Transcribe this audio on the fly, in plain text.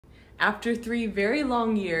After 3 very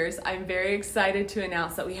long years, I'm very excited to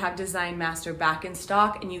announce that we have Design Master back in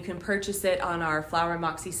stock and you can purchase it on our Flower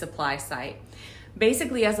Moxie Supply site.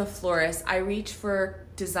 Basically, as a florist, I reach for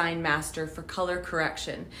Design Master for color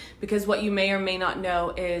correction because what you may or may not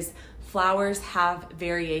know is flowers have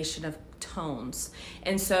variation of tones.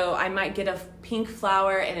 And so I might get a pink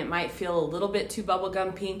flower and it might feel a little bit too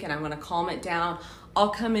bubblegum pink and I want to calm it down. I'll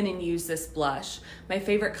come in and use this blush. My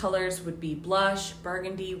favorite colors would be blush,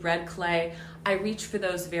 burgundy, red clay. I reach for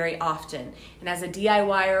those very often. And as a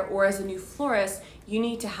DIYer or as a new florist, you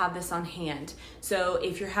need to have this on hand. So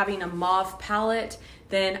if you're having a mauve palette,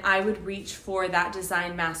 then I would reach for that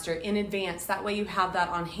Design Master in advance. That way you have that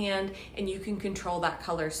on hand and you can control that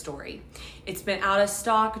color story. It's been out of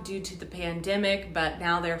stock due to the pandemic, but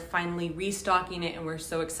now they're finally restocking it and we're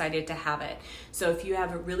so excited to have it. So if you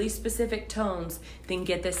have really specific tones, then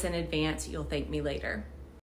get this in advance. You'll thank me later.